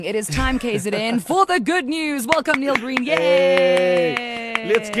It is time, KZN, for the good news. Welcome, Neil Green. Yay!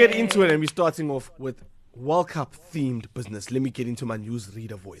 Hey, let's get into it, and we're starting off with World Cup themed business. Let me get into my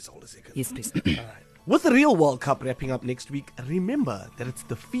newsreader voice. Hold a second. Yes, please. All right. With the real World Cup wrapping up next week, remember that it's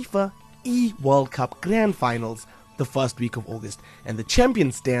the FIFA World Cup Grand Finals the first week of August, and the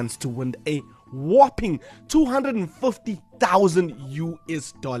champion stands to win a whopping 250,000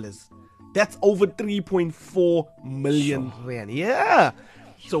 US dollars. That's over 3.4 million rand. Yeah.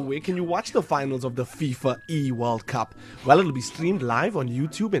 So where can you watch the finals of the FIFA World Cup? Well, it'll be streamed live on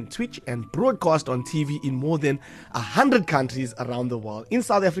YouTube and Twitch and broadcast on TV in more than 100 countries around the world. In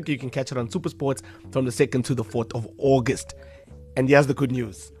South Africa, you can catch it on SuperSports from the 2nd to the 4th of August. And here's the good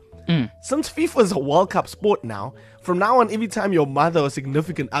news. Since FIFA is a World Cup sport now, from now on, every time your mother or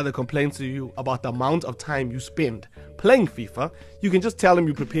significant other complains to you about the amount of time you spend playing FIFA, you can just tell them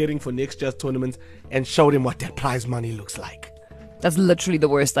you're preparing for next year's tournaments and show them what that prize money looks like. That's literally the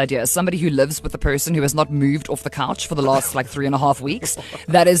worst idea. As somebody who lives with a person who has not moved off the couch for the last 3.5 weeks,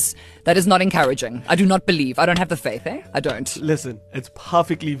 that is not encouraging. I do not believe. I don't have the faith, I don't. Listen, it's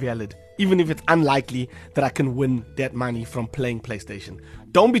perfectly valid, even if it's unlikely that I can win that money from playing PlayStation.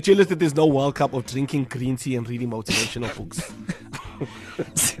 Don't be jealous that there's no World Cup of drinking green tea and reading motivational books.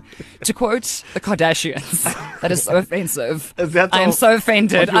 To quote the Kardashians, that is so offensive. I am so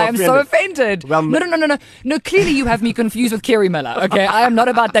offended. I am so offended. Well, no, clearly you have me confused with Kerry Miller, okay? I am not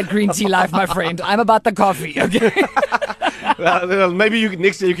about that green tea life, my friend. I'm about the coffee, okay? Well, maybe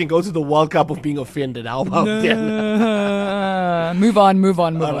next year you can go to the World Cup of being offended. How about that? Move on.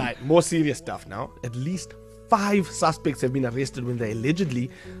 All right, more serious stuff now. At least 5 suspects have been arrested when they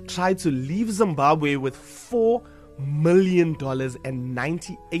allegedly tried to leave Zimbabwe with $4 million and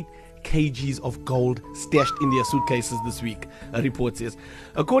 98 kgs of gold stashed in their suitcases this week, a report says.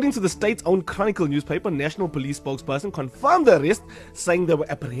 According to the state's own Chronicle newspaper, National Police spokesperson confirmed the arrest, saying they were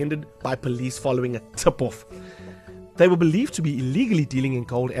apprehended by police following a tip-off. They were believed to be illegally dealing in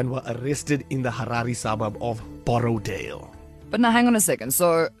gold and were arrested in the Harare suburb of Borrowdale. But now hang on a second.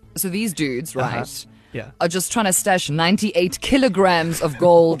 So these dudes, right? Yeah. Are just trying to stash 98 kilograms of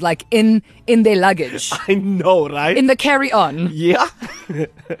gold in their luggage. I know, right? In the carry-on. Yeah.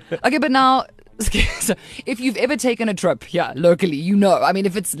 Okay, but now, so if you've ever taken a trip here locally, you know. I mean,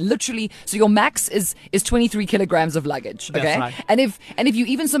 if it's literally, so your max is 23 kilograms of luggage, okay? That's right. And if you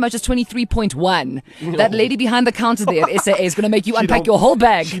even so much as 23.1, that lady behind the counter there at SAA is going to make you unpack your whole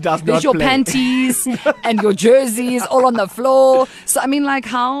bag. She does There's not your play. panties and your jerseys all on the floor. So I mean,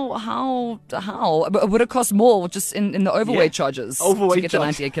 how would it cost more just in the overweight charges to get the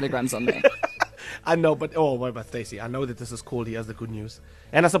 98 kilograms on there? I know, but Stacey, I know that this is called Here's the Good News.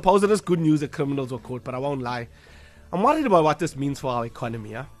 And I suppose it is good news that criminals were caught, but I won't lie. I'm worried about what this means for our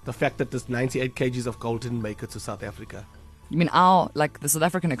economy, The fact that this 98 kgs of gold didn't make it to South Africa. You mean the South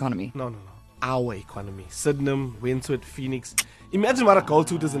African economy? No. Our economy. Sydenham, Wentworth, Phoenix. Imagine what a gold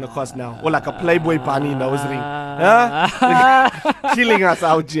tooth is in the cost now. Or like a Playboy bunny nose ring. Killing us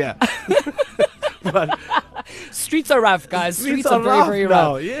out here. But streets are rough, guys. Streets are very, very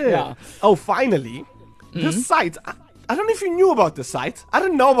now, rough. Yeah. Oh, finally, this site. I don't know if you knew about the site. I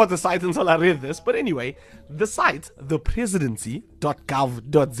didn't know about the site until I read this. But anyway, the site,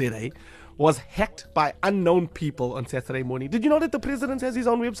 thepresidency.gov.za, was hacked by unknown people on Saturday morning. Did you know that the president has his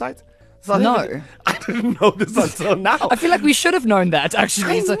own website? No. I didn't know this until now. I feel like we should have known that,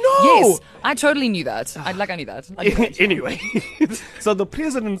 actually. I know. Yes, I totally knew that. I knew that. Anyway, so the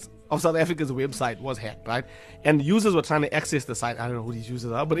president of South Africa's website was hacked, right? And users were trying to access the site. I don't know who these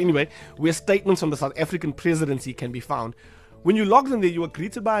users are, but anyway, where statements from the South African presidency can be found. When you logged in there, you were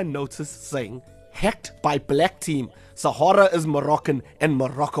greeted by a notice saying, "Hacked by black team. Sahara is Moroccan and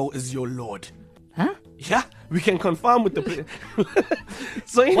Morocco is your lord." Huh? Yeah, we can confirm with the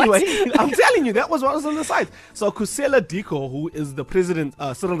So anyway, I'm telling you, that was what was on the site. So Kusela Diko, who is the president,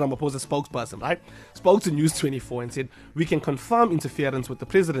 Cyril Ramaphosa spokesperson, right, spoke to News 24 and said, "We can confirm interference with the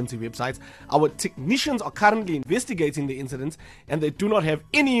presidency websites. Our technicians are currently investigating the incidents and they do not have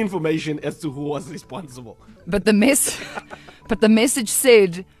any information as to who was responsible." But the message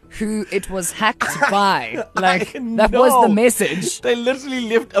said who it was hacked by. That was the message. They literally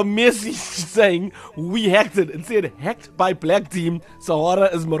left a message saying, "We hacked it." It said, "Hacked by black team. Sahara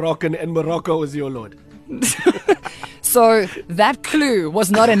is Moroccan and Morocco is your lord." So that clue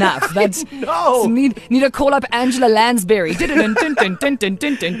was not enough. That's no. Need to call up Angela Lansbury. I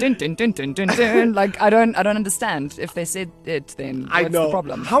don't understand. If they said it, then what's the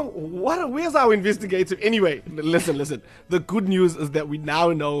problem? Where's our investigative? Anyway, listen. The good news is that we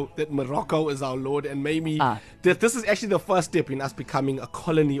now know that Morocco is our lord, and maybe that this is actually the first step in us becoming a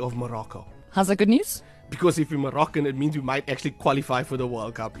colony of Morocco. How's that good news? Because if we're Moroccan, it means we might actually qualify for the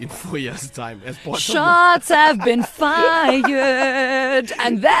World Cup in 4 years' time. As Shots have been fired.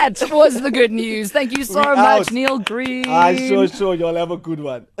 And that was the good news. Thank you so much, Neil Green. Sure. Y'all have a good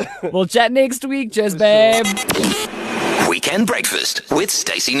one. We'll chat next week. Cheers, babe. Weekend Breakfast with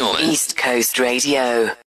Stacey Norman. East Coast Radio.